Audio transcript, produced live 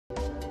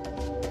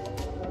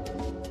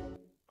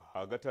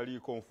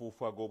Agataliiko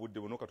nfuufu ag'obudde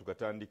buno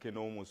katugatandike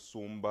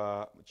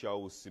n'omusumba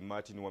Charles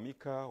Martin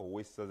Wamika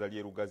ow'essaza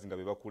ly'e Lugazi nga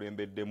be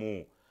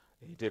bakulembeddemu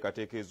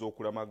enteekateeka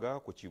ez'okulamaga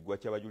ku kiggwa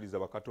ky'abajulizi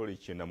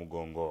abakatoliki e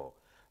Namugongo.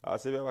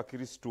 Asabye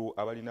Abakrisitu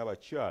abalina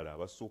abakyala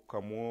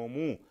basukka mu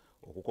omu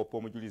okukoppa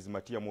omujulizi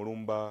Matiya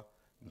Mulumba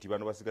nti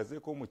bano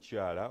basigazeeko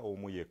omukyala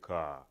omu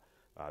yekka.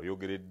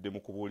 Abyogeredde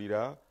mu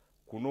kubuulira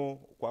kuno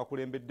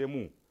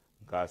kwakulembeddemu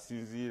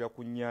ng'asinziira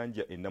ku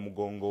nnyanja e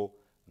Namugongo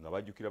nga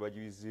bajjukira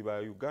abajulizi ba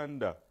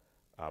Uganda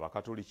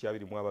abakatoliki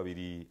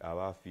 22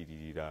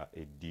 abaafiiririra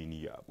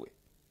eddiini yaabwe.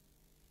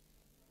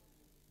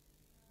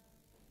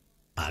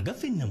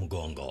 Agafa e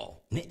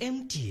Namugongo ne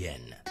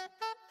MTN.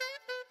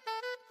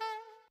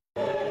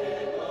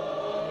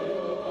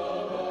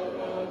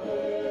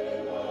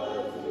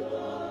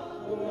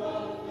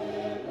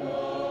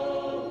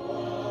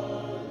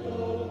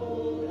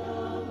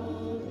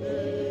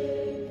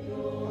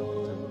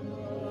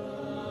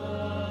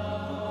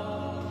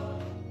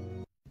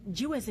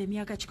 Jiweze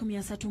emyaka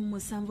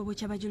 137 bwe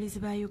ky'abajulizi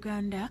ba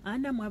Uganda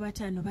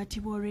 45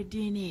 battibwa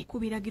olw'eddiini ku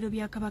biragiro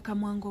bya Kabaka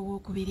Mwanga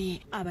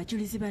II.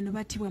 Abajulizi bano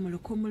battibwa mu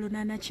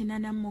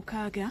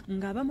 1886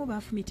 ng'abamu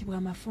baafumitibwa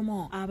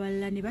amafumo,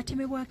 abalala ne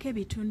batemebwako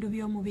ebitundu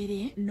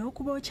by'omubiri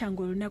n'okubookya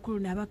ng'olunaku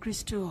luno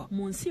Abakrisitu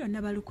mu nsi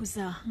yonna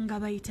balukuza nga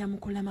bayita mu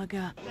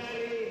kulamaga.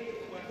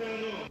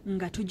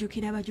 Nga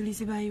tujjukira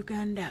abajulizi ba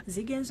Uganda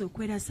zigenze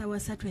okwera ssaawa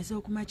 3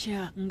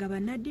 ez'okumakya nga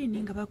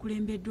bannaddiini nga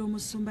bakulembeddwa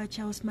omusumba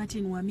Charles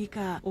Martin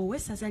Wamika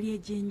ow'essaza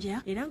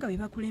ly'Ejjinja era nga be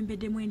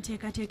bakulembeddemu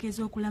enteekateeka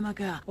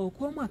ez'okulamaga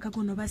okw'omwaka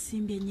guno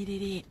basimbye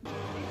ennyiriri.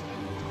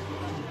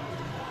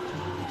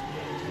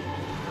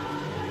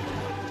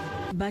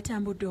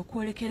 Batambudde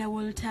okwolekera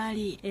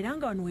woltaali era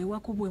nga wano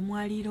weewakubwa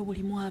emwaliiro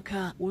buli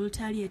mwaka.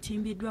 Woltaali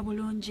etimbiddwa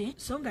bulungi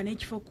so nga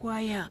n'ekifo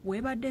kwaya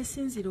weebadde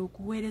esinzira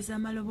okuweereza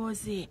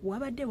amaloboozi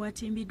wabadde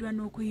watimbiddwa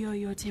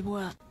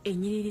n'okuyooyootebwa.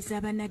 Ennyiriri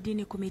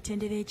z'abannaddiini ku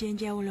mitendera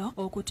egy'enjawulo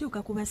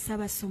okutuuka ku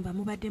bassaabasumba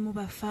mubaddemu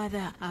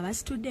bafaatha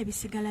abasitudde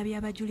ebisigala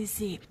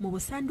by'abajulizi mu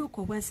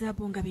busanduuko obwa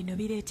zaabu nga bino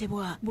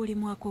bireetebwa buli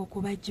mwaka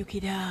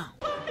okubajjukira.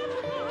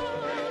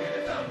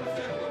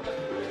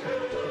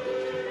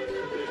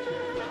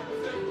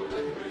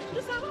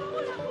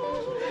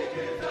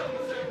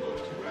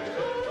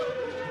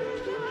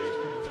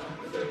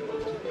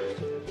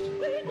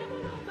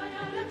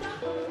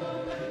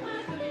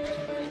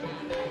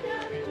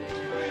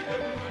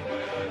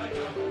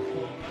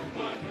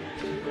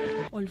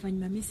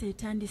 Oluvannyuma misa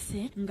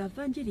etandise nga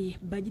vanjiri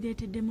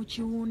bagireetedde mu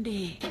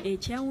kiwunde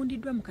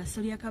ekyawundiddwa mu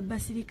kasolya ka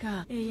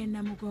basirika ey'e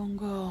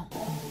Namugongo.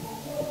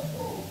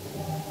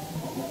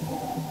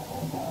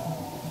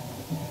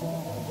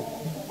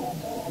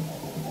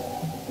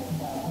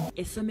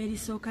 Essomo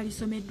erisooka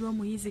lisomeddwa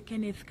omuyizi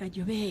Kenneth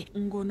Kajobe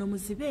ng'ono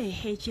muzibe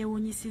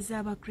ekyewuunyisiza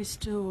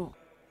Abakrisitu.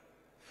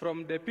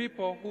 From the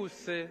people who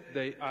say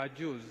they are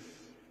Jews,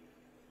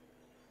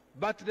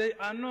 but they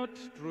are not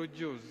true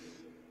Jews.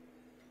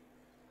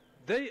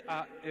 They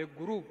are a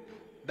group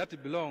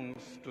that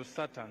belongs to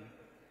Satan.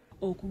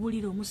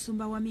 Okubulira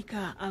omusumba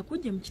Wamika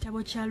akujje mu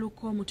kitabo kya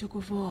Luka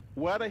omutukuvu.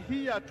 We are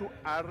here to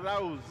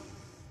arouse,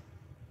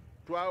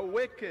 to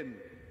awaken,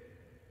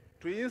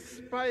 to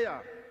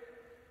inspire,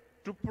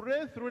 to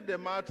pray through the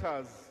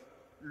matters.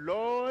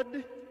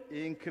 Lord,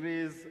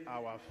 increase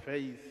our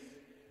faith.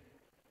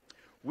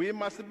 We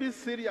must be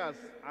serious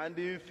and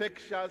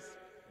infectious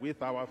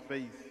with our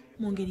faith.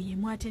 Mu ngeri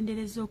yemu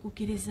atendereza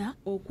okukkiriza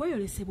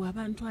okweyolesebwa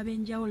abantu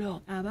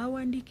ab'enjawulo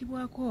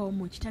abaawandiikibwako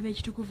mu kitabo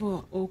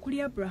ekitukuvu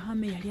okuli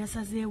Abrahamu eyali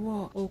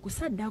asazeewo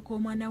okusaddaaka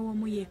omwana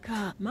w'omu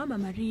yekka, Maama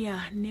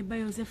Maria ne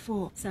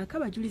Yozefu saako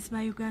abajulizi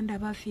ba Uganda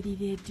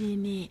abaafiirira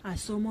eddiini.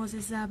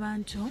 Asoomoozezza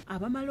abantu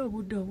abamala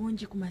obudde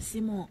obungi ku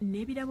masimu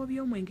n'ebirabo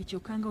by'omwenge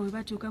kyokka nga bwe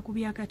batuuka ku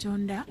bya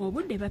Katonda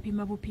obudde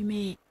bapima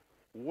bupime.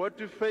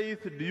 What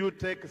faith do you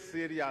take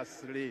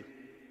seriously?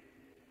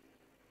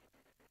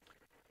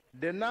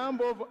 The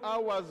number of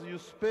hours you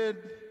spend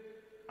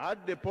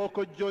at the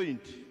Poko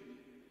joint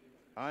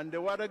and the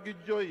Waragi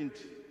joint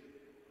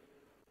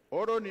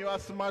or on your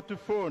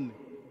smartphone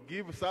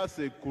gives us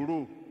a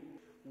clue.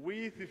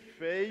 With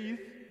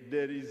faith,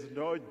 there is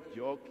no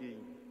joking.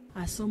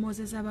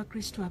 Asoomoozezza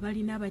Abakrisitu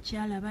abalina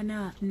abakyala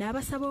bana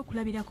n'abasaba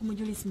okulabira ku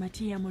mujulizi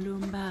Matiya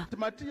Mulumba.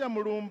 Matiya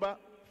Mulumba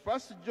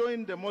first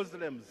joined the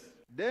Muslims,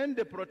 then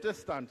the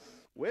Protestants.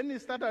 When he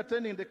started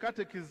attending the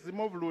Catechism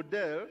of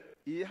Ludel,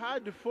 he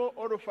had 4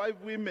 or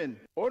 5 women.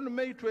 On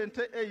May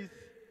 28th,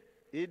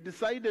 he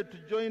decided to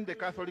join the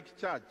Catholic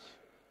Church.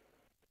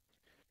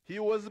 He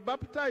was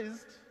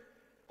baptized,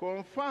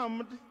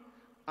 confirmed,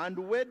 and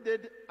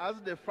wedded as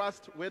the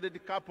first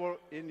wedded couple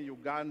in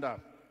Uganda.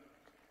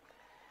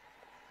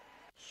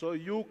 So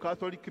you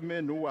Catholic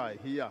men who are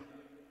here,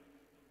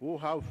 who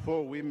have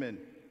 4 women,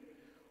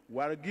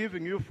 we are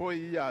giving you 4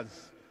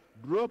 years.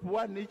 Drop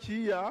 1 each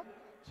year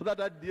so that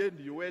at the end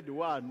you wed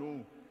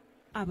 1.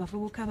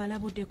 Abavubuka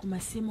balabudde ku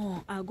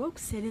masimu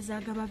ag'okuseereza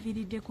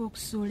agabaviiriddeko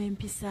okusuula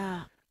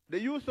empisa. The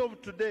youth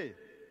of today,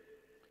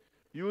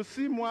 you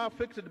seem more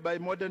affected by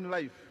modern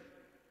life.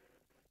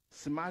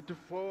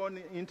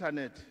 smartphone,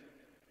 internet.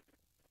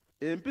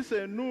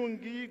 Empisa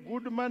enungi,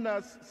 good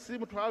manners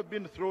seem to have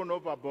been thrown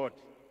overboard.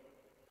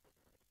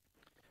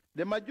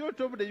 The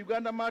majority of the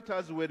Uganda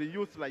martyrs were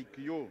youth like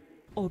you.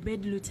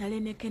 Obed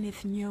Lutale ne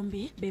Kenneth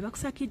Nyombi be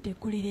bakusakidde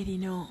ekkulire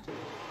lino.